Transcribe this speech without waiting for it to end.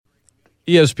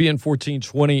ESPN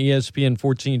 1420,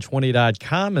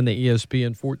 ESPN1420.com, and the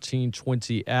ESPN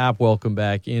 1420 app. Welcome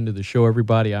back into the show,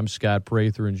 everybody. I'm Scott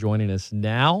Prather, and joining us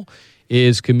now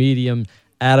is comedian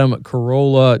Adam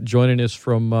Carolla, joining us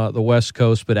from the West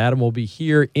Coast. But Adam will be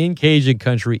here in Cajun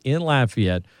Country in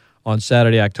Lafayette on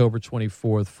Saturday, October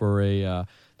 24th for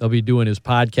they'll be doing his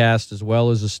podcast as well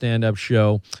as a stand-up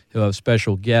show. He'll have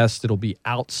special guests. It'll be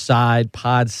outside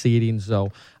pod seating.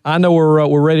 So I know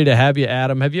we're ready to have you,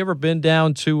 Adam. Have you ever been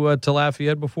down to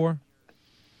Lafayette before?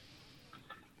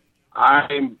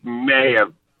 I may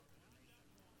have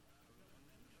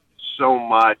so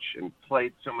much and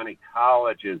played so many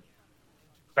colleges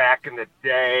back in the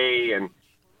day and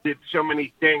did so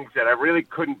many things that I really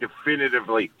couldn't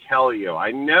definitively tell you.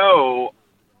 I know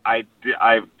I've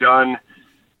done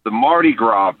the Mardi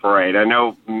Gras parade. I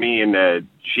know me and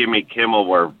Jimmy Kimmel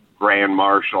were grand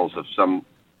marshals of some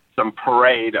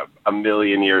parade a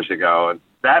million years ago, and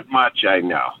that much I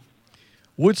know.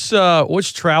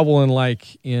 What's traveling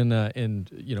like in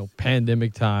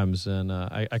pandemic times? And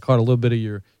I caught a little bit of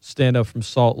your stand up from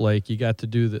Salt Lake. You got to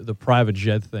do the private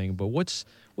jet thing, but what's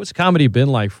comedy been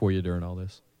like for you during all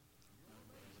this?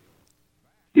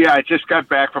 Yeah, I just got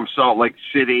back from Salt Lake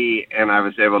City, and I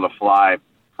was able to fly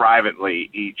privately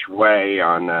each way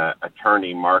on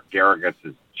attorney Mark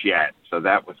Garagus's jet. So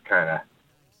that was kind of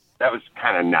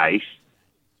nice.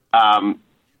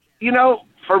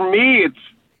 For me, it's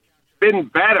been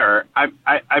better.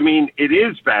 I mean, it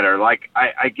is better. Like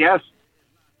I guess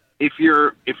if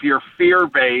you're fear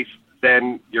based,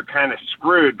 then you're kind of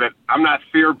screwed. But I'm not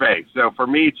fear based, so for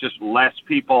me, it's just less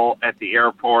people at the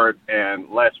airport and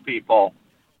less people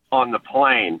on the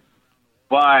plane.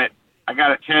 But I got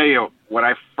to tell you, when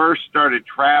I first started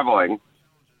traveling,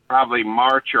 probably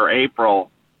March or April,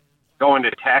 going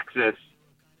to Texas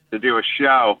to do a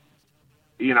show,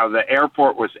 the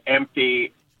airport was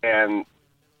empty and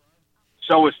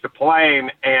so was the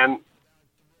plane, and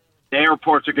the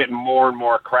airports are getting more and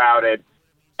more crowded,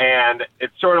 and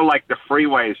it's sort of like the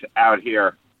freeways out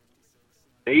here.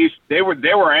 They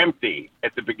were empty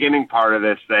at the beginning part of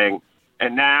this thing,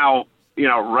 and now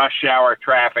rush hour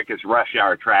traffic is rush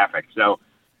hour traffic. So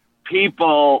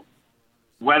people,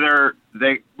 whether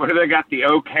they got the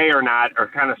okay or not, are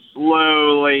kind of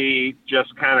slowly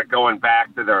just kind of going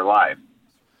back to their life.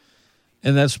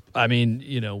 And that's,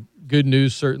 good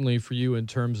news certainly for you in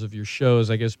terms of your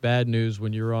shows. I guess bad news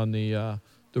when you're on the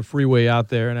freeway out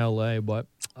there in L.A. But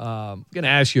I'm going to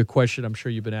ask you a question I'm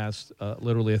sure you've been asked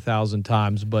literally 1,000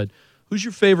 times. But who's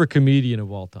your favorite comedian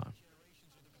of all time?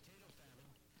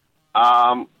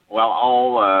 Well,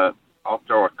 I'll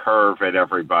throw a curve at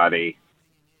everybody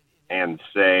and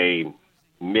say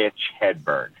Mitch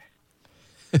Hedberg.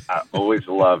 I always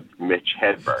loved Mitch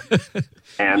Hedberg.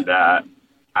 And I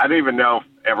don't even know if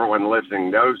everyone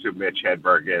listening knows who Mitch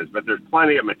Hedberg is, but there's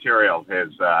plenty of material of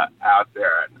his out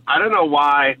there. I don't know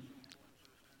why,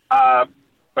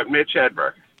 but Mitch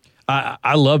Hedberg.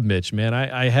 I love Mitch, man.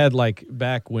 I had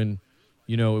back when,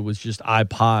 it was just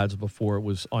iPods before it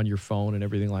was on your phone and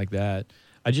everything like that.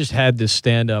 I just had this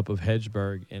stand-up of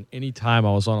Hedberg, and anytime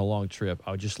I was on a long trip,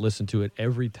 I would just listen to it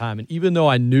every time. And even though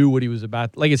I knew what he was about,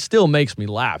 it still makes me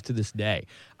laugh to this day.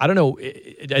 I don't know,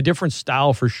 a different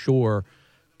style for sure,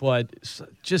 but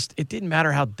just it didn't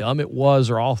matter how dumb it was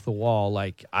or off the wall.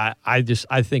 I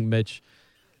think Mitch,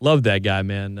 loved that guy,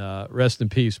 man. Rest in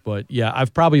peace. But, yeah,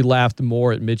 I've probably laughed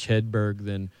more at Mitch Hedberg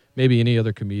than maybe any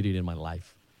other comedian in my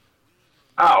life.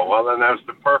 Oh, well, then that was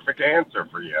the perfect answer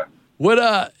for you. What,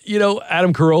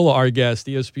 Adam Carolla, our guest,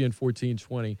 ESPN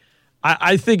 1420.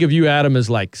 I think of you, Adam,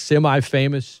 as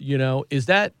semi-famous, Is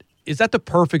that the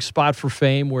perfect spot for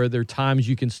fame where there are times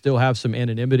you can still have some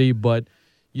anonymity, but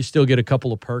you still get a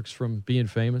couple of perks from being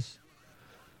famous?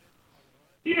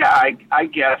 Yeah, I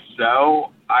guess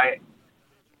so. I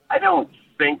don't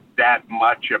think that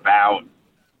much about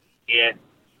it.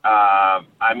 I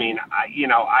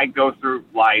go through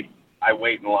life. I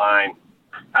wait in line.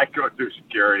 I go through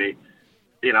security.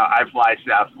 I fly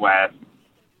Southwest,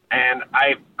 and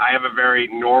I have a very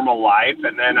normal life.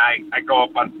 And then I go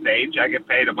up on stage. I get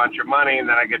paid a bunch of money, and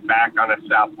then I get back on a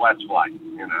Southwest flight.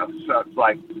 So it's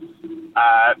like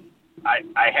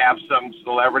I have some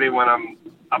celebrity when I'm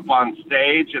up on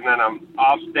stage, and then I'm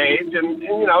off stage, and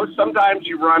sometimes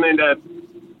you run into.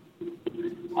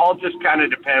 All just kind of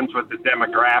depends what the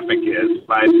demographic is,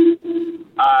 but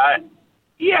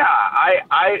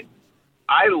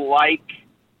I like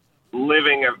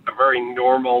living a very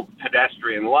normal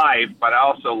pedestrian life, but I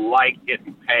also like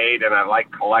getting paid, and I like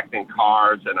collecting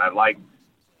cars, and I like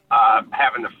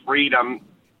having the freedom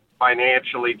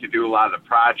financially to do a lot of the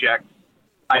projects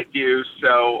I do.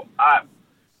 So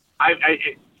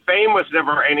fame was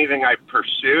never anything I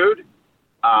pursued.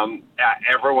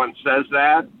 Everyone says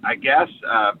that, I guess,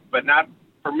 but not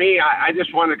for me. I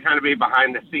just wanted to kind of be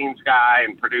behind the scenes guy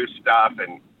and produce stuff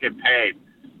and get paid.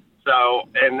 So,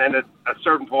 and then at a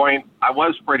certain point, I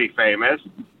was pretty famous,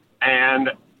 and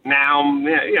now,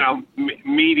 you know,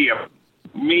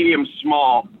 medium,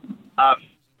 small.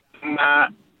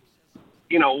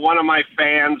 You know, one of my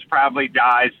fans probably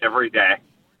dies every day,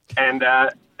 and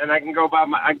I can go about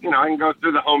I can go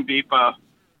through the Home Depot,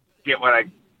 get what I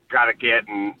gotta get,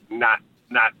 and not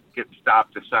get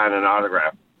stopped to sign an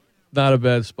autograph. Not a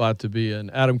bad spot to be in.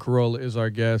 Adam Carolla is our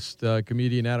guest,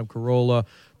 comedian Adam Carolla,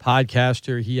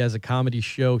 podcaster. He has a comedy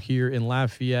show here in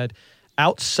Lafayette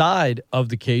outside of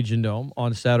the Cajun Dome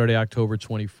on Saturday, October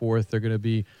 24th. They're going to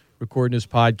be recording his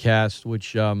podcast,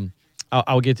 which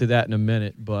I'll get to that in a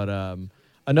minute. But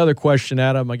another question,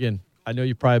 Adam, again, I know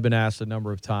you've probably been asked a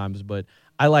number of times, but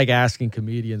I like asking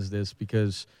comedians this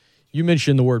because you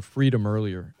mentioned the word freedom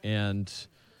earlier, and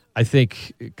I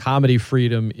think comedy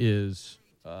freedom is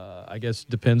I guess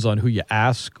depends on who you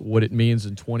ask what it means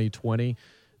in 2020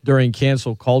 during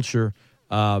cancel culture.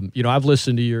 You know, I've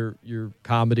listened to your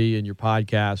comedy and your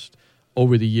podcast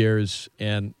over the years,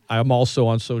 and I'm also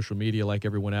on social media like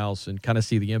everyone else and kind of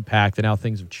see the impact and how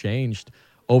things have changed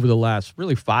over the last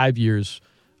really 5 years,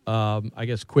 I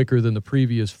guess quicker than the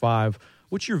previous 5.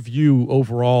 What's your view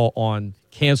overall on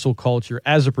cancel culture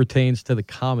as it pertains to the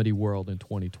comedy world in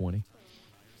 2020?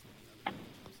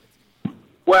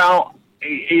 Well,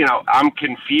 you know, I'm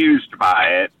confused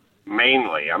by it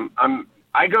mainly.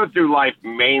 I go through life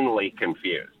mainly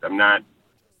confused. I'm not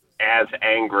as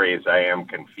angry as I am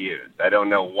confused. I don't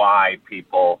know why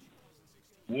people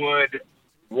would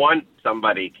want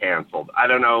somebody canceled. I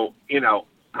don't know,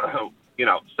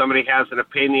 somebody has an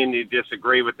opinion, you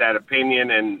disagree with that opinion,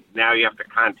 and now you have to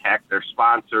contact their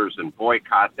sponsors and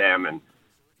boycott them and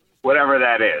whatever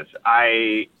that is.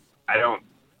 I don't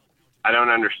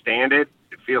understand it.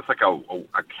 It feels like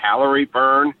a calorie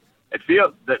burn. It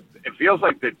feels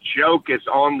like the joke is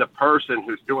on the person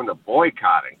who's doing the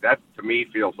boycotting. That to me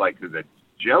feels like who the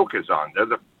joke is on. They're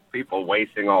the people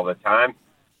wasting all the time.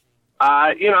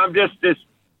 I'm just this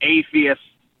atheist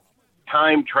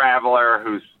time traveler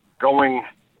who's going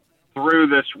through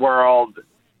this world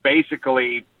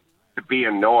basically to be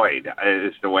annoyed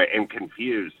is the way, and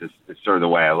confused is sort of the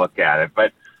way I look at it.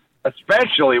 But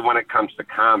especially when it comes to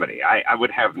comedy, I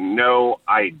would have no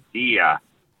idea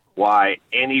why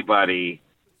anybody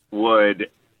would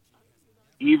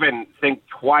even think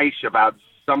twice about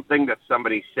something that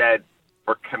somebody said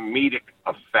for comedic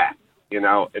effect. You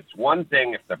know, it's one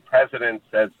thing if the president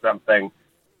says something.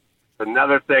 It's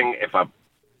another thing if a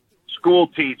school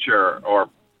teacher or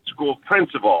school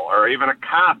principal or even a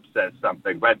cop says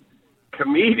something. But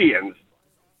comedians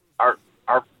are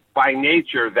by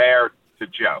nature there to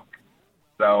joke.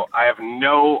 So I have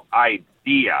no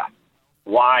idea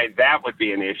why that would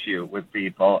be an issue with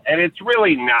people. And it's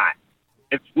really not.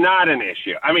 It's not an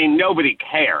issue. I mean, nobody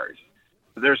cares.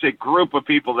 There's a group of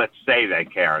people that say they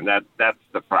care, and that's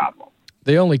the problem.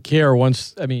 They only care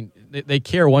once, they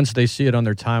care once they see it on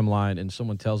their timeline and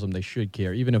someone tells them they should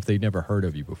care, even if they've never heard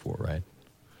of you before, right?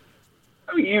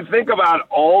 I mean, you think about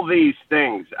all these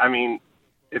things. I mean,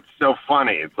 it's so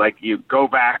funny. It's like you go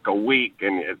back a week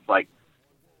and it's like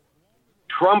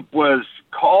Trump was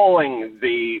calling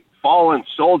the fallen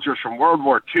soldiers from World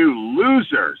War II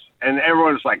losers. And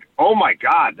everyone was like, oh, my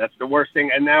God, that's the worst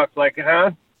thing. And now it's like,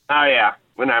 huh? Oh, yeah,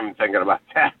 we're not even thinking about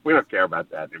that. We don't care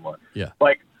about that anymore. Yeah.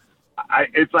 Like,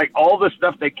 it's like all the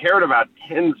stuff they cared about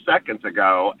 10 seconds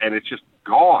ago, and it's just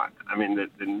gone. I mean,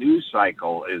 the news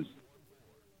cycle is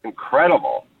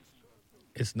incredible.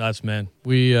 It's nuts, man.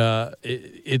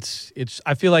 It's.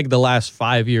 I feel like the last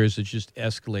 5 years it's just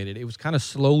escalated. It was kind of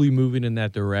slowly moving in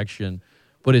that direction,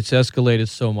 but it's escalated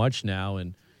so much now.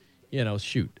 And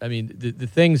shoot. I mean, the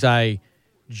things I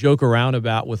joke around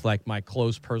about with like my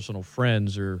close personal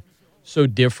friends are so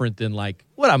different than like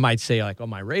what I might say like on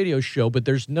my radio show. But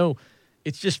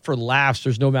it's just for laughs.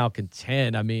 There's no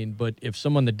malcontent. I mean, but if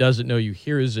someone that doesn't know you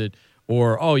hears it,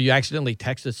 or you accidentally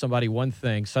texted somebody one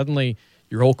thing, suddenly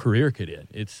your whole career could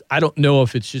end. I don't know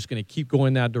if it's just going to keep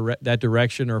going that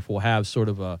direction, or if we'll have sort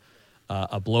of a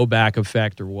blowback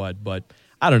effect or what. But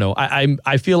I don't know.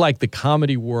 I feel like the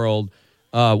comedy world,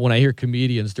 when I hear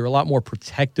comedians, they're a lot more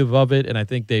protective of it, and I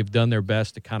think they've done their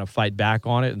best to kind of fight back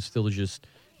on it and still just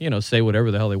say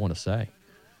whatever the hell they want to say.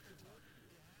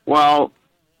 Well,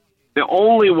 the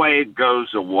only way it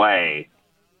goes away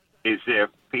is if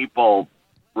people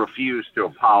refuse to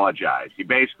apologize.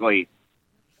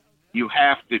 You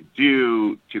have to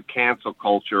do to cancel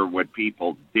culture what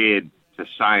people did to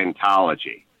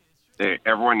Scientology.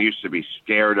 Everyone used to be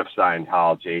scared of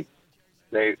Scientology.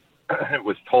 They it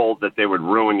was told that they would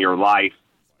ruin your life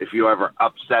if you ever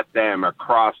upset them or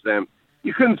crossed them.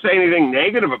 You couldn't say anything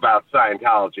negative about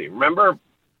Scientology. Remember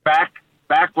back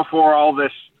before all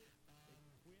this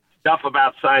stuff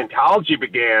about Scientology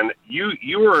began,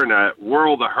 you were in a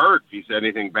world of hurt if you said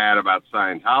anything bad about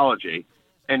Scientology.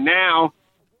 And now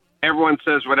everyone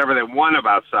says whatever they want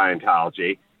about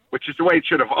Scientology, which is the way it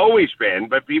should have always been,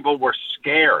 but people were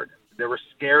scared. They were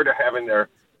scared of having their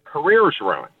careers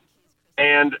ruined.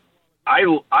 And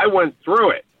I went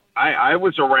through it. I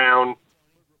was around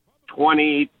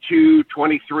 22,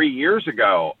 23 years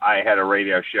ago. I had a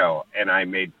radio show, and I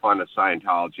made fun of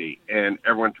Scientology, and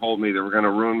everyone told me they were going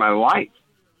to ruin my life.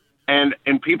 And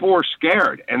people were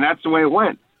scared, and that's the way it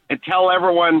went. Until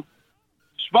everyone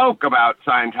spoke about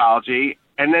Scientology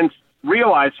and then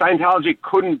realized Scientology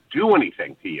couldn't do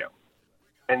anything to you.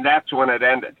 And that's when it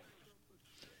ended.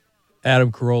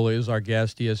 Adam Carolla is our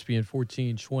guest, ESPN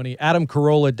 1420.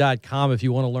 AdamCarolla.com if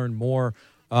you want to learn more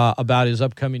about his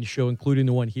upcoming show, including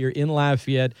the one here in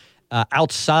Lafayette,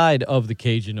 outside of the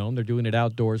Cajun-Dome. They're doing it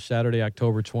outdoors Saturday,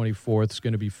 October 24th. It's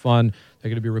going to be fun. They're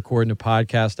going to be recording a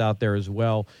podcast out there as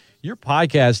well. Your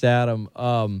podcast, Adam,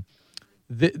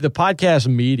 the podcast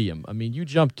medium, I mean, you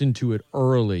jumped into it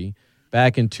early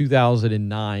back in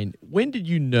 2009. When did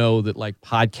you know that, like,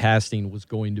 podcasting was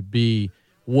going to be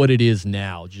what it is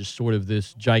now, just sort of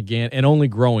this gigantic and only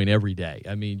growing every day?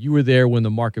 I mean, you were there when the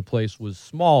marketplace was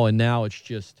small, and now it's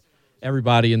just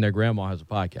everybody and their grandma has a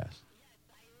podcast.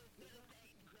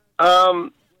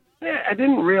 Yeah, I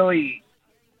didn't really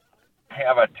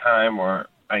have a time where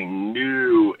I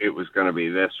knew it was going to be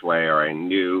this way or I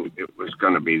knew it was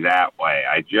going to be that way.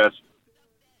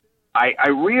 I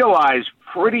realized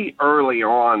pretty early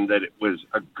on that it was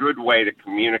a good way to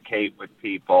communicate with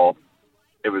people.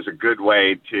 It was a good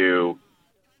way to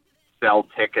sell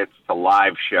tickets to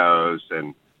live shows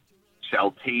and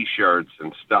sell T-shirts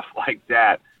and stuff like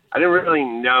that. I didn't really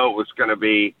know it was going to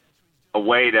be a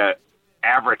way to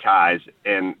advertise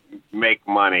and make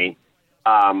money,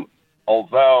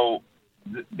 although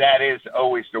that is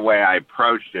always the way I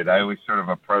approached it. I always sort of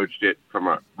approached it from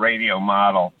a radio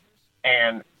model,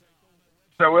 and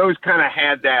so I always kind of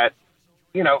had that,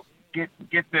 you know, get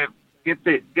the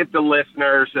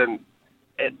listeners, and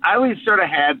I always sort of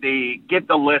had the get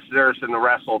the listeners and the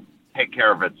rest will take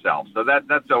care of itself. So that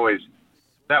was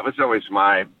always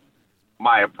my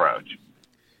approach.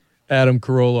 Adam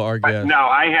Carolla, our guest. No,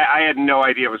 I had no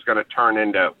idea it was going to turn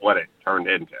into what it turned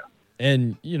into.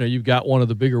 And you know, you've got one of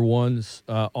the bigger ones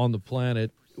on the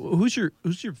planet. Who's your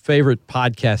favorite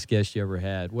podcast guest you ever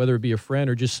had? Whether it be a friend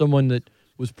or just someone that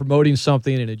was promoting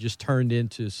something and it just turned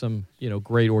into some, you know,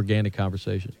 great organic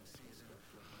conversation.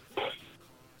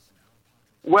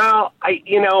 Well,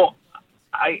 I'm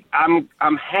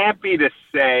happy to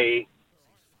say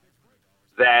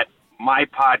that my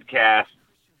podcast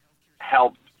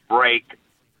helped break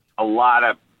a lot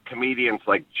of comedians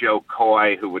like Joe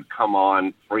Coy, who would come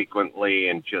on frequently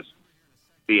and just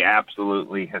be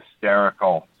absolutely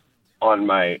hysterical on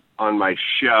my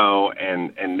show,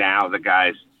 and now the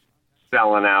guy's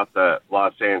selling out the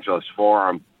Los Angeles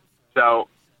Forum. So,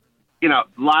 you know,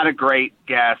 a lot of great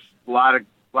guests, a lot of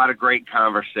great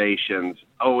conversations.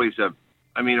 Always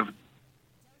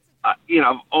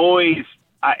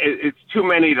it's too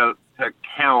many to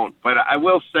count, but I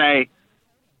will say,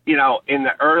 you know, in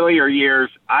the earlier years,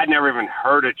 I'd never even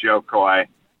heard of Joe Coy,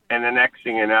 and the next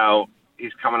thing you know,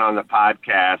 he's coming on the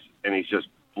podcast and he's just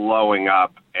blowing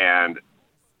up, and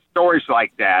stories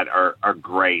like that are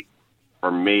great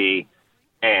for me.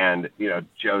 And, you know,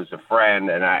 Joe's a friend,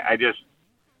 and I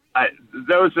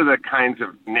those are the kinds of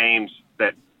names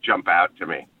that jump out to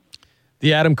me.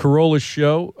 The Adam Carolla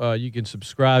Show, you can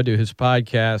subscribe to his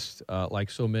podcast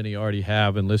like so many already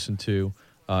have and listen to.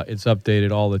 It's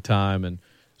updated all the time, and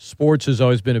sports has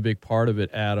always been a big part of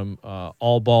it, Adam.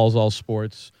 All balls, all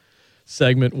sports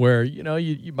segment where, you know,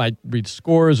 you might read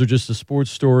scores or just a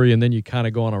sports story, and then you kind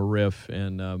of go on a riff.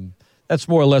 And that's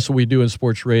more or less what we do in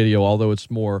sports radio, although it's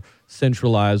more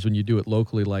centralized when you do it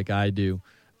locally like I do.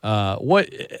 What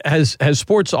has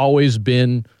sports always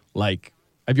been like?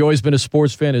 Have you always been a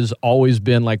sports fan? Has always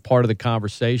been like part of the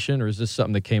conversation, or is this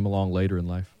something that came along later in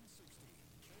life?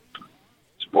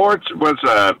 Sports was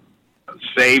a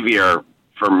savior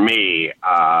for me.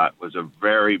 It was a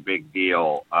very big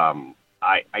deal.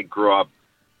 I grew up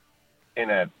in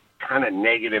a kind of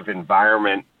negative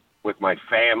environment with my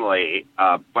family,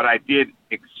 but I did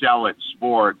excel at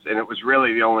sports, and it was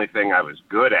really the only thing I was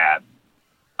good at.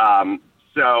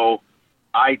 So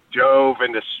I dove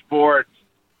into sports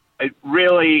it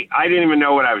really, I didn't even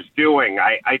know what I was doing.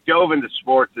 I dove into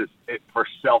sports for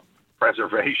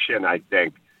self-preservation, I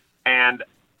think. And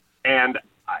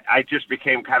I just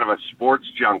became kind of a sports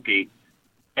junkie,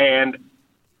 and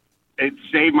it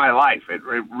saved my life. It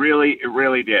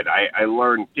really did. I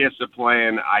learned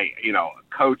discipline.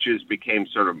 Coaches became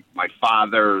sort of my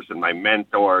fathers and my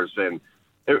mentors, and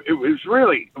it was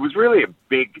really a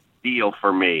big deal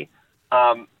for me.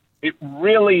 It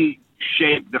really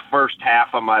shaped the first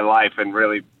half of my life, and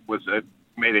really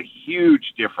made a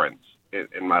huge difference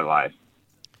in my life.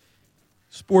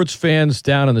 Sports fans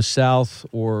down in the South,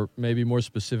 or maybe more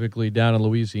specifically down in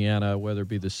Louisiana, whether it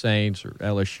be the Saints or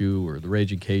LSU or the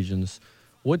Raging Cajuns,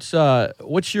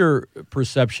 what's your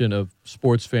perception of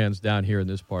sports fans down here in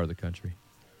this part of the country?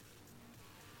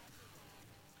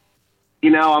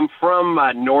 I'm from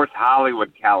North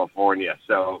Hollywood, California,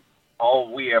 so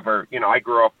all we ever, I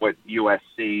grew up with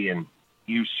USC and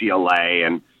UCLA,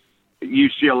 and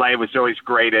UCLA was always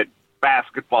great at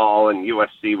basketball, and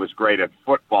USC was great at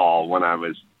football when I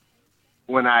was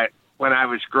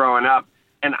growing up.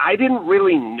 And I didn't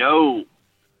really know.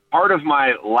 Part of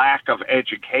my lack of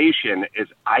education is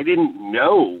I didn't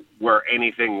know where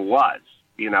anything was.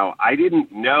 I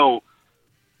didn't know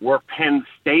where Penn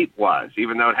State was,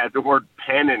 even though it had the word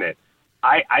Penn in it.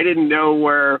 I didn't know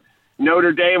where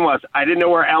Notre Dame was. I didn't know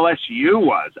where LSU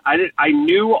was. I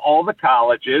knew all the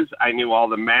colleges. I knew all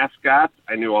the mascots.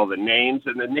 I knew all the names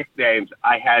and the nicknames.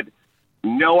 I had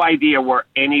no idea where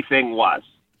anything was.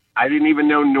 I didn't even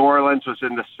know New Orleans was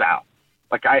in the South.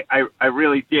 Like, I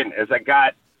really didn't. As I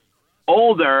got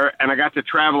older and I got to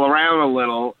travel around a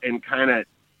little and kind of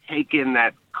take in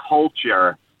that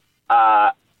culture,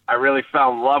 I really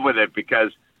fell in love with it,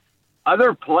 because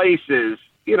other places,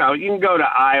 you can go to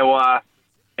Iowa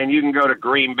and you can go to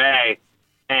Green Bay,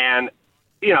 and,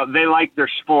 they like their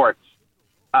sports.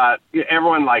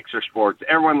 Everyone likes their sports.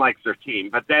 Everyone likes their team.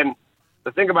 But then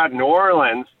the thing about New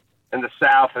Orleans and the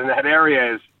South and that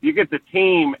area is you get the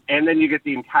team, and then you get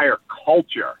the entire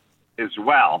culture as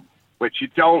well, which you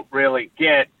don't really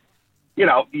get.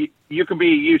 You can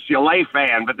be a UCLA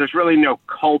fan, but there's really no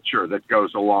culture that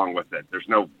goes along with it. There's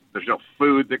no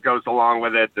food that goes along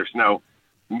with it. There's no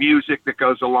music that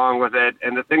goes along with it.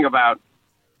 And the thing about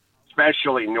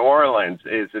especially New Orleans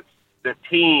is it's the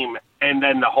team and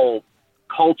then the whole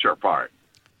culture part.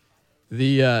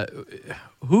 Adam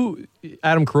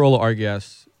Carolla, our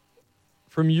guest,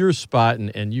 from your spot,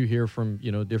 and you hear from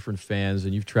different fans,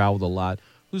 and you've traveled a lot,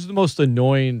 who's the most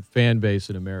annoying fan base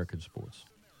in American sports?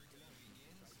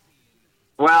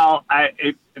 Well,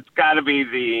 it's got to be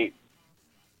the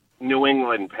New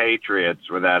England Patriots,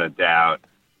 without a doubt.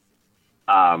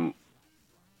 And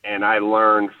I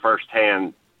learned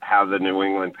firsthand how the New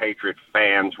England Patriot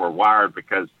fans were wired,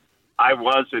 because I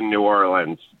was in New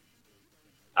Orleans.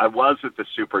 I was at the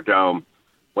Superdome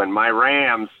when my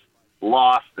Rams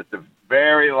lost at the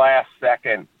very last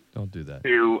second. Don't do that.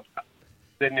 To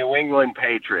the New England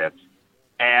Patriots.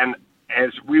 And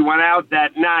as we went out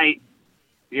that night,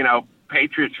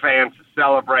 Patriots fans to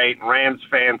celebrate, and Rams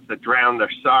fans to drown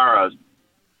their sorrows,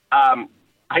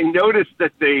 I noticed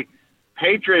that the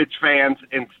Patriots fans,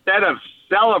 instead of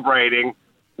celebrating,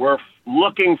 were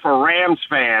looking for Rams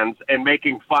fans and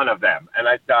making fun of them. And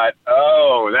I thought,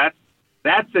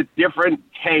 that's a different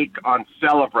take on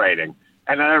celebrating.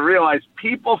 And then I realized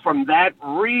people from that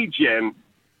region,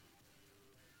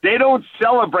 they don't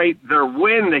celebrate their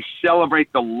win. They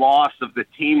celebrate the loss of the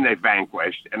team they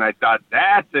vanquished. And I thought,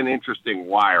 that's an interesting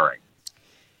wiring.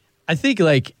 I think,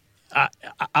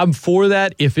 I'm for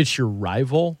that if it's your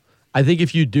rival. I think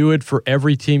if you do it for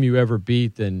every team you ever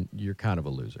beat, then you're kind of a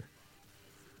loser.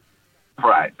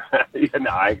 Right.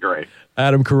 I agree.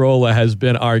 Adam Carolla has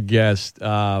been our guest.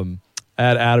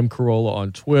 At Adam Carolla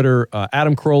on Twitter.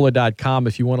 AdamCarolla.com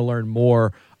if you want to learn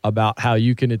more about how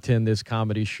you can attend this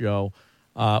comedy show.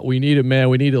 We need it, man.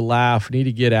 We need to laugh. We need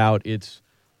to get out. It's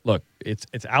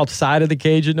outside of the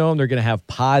Cajun Dome. They're going to have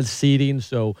pod seating,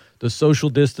 so the social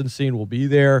distancing will be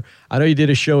there. I know you did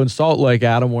a show in Salt Lake,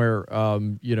 Adam, where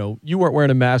you weren't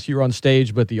wearing a mask. You were on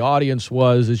stage, but the audience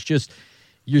was. It's just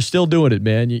you're still doing it,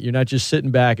 man. You're not just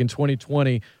sitting back in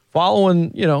 2020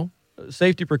 following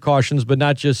safety precautions, but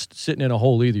not just sitting in a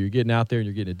hole either. You're getting out there and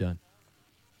you're getting it done.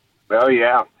 Oh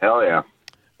yeah, hell yeah.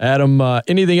 Adam,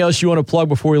 anything else you want to plug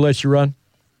before we let you run?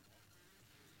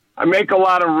 I make a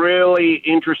lot of really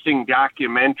interesting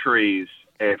documentaries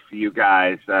if you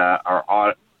guys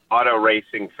are auto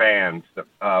racing fans,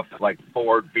 like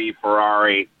Ford v.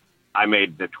 Ferrari. I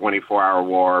made the 24-Hour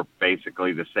War,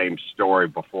 basically the same story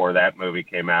before that movie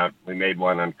came out. We made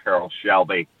one on Carroll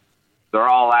Shelby. They're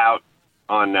all out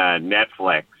on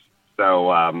Netflix.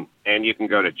 So, and you can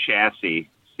go to chassis,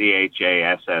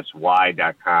 CHASSY.com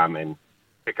and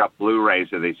pick up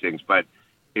Blu-rays of these things. But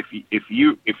if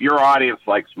your audience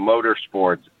likes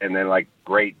motorsports and they like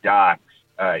great docs,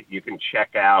 you can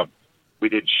check out. We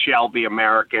did Shelby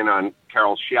American on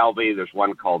Carroll Shelby. There's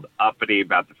one called Uppity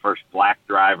about the first black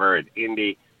driver at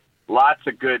Indy. Lots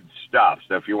of good stuff.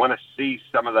 So if you want to see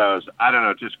some of those, I don't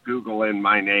know, just Google in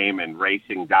my name and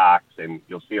racing docs, and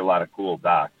you'll see a lot of cool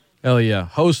docs. Hell yeah.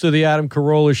 Host of the Adam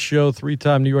Carolla Show,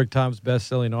 3-time New York Times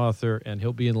bestselling author, and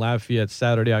he'll be in Lafayette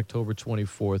Saturday, October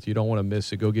 24th. You don't want to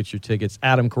miss it. Go get your tickets,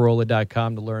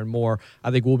 adamcarolla.com to learn more. I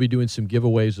think we'll be doing some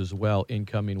giveaways as well in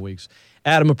coming weeks.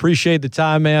 Adam, appreciate the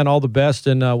time, man. All the best,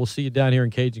 and we'll see you down here in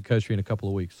Cajun Country in a couple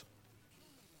of weeks.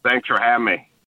 Thanks for having me.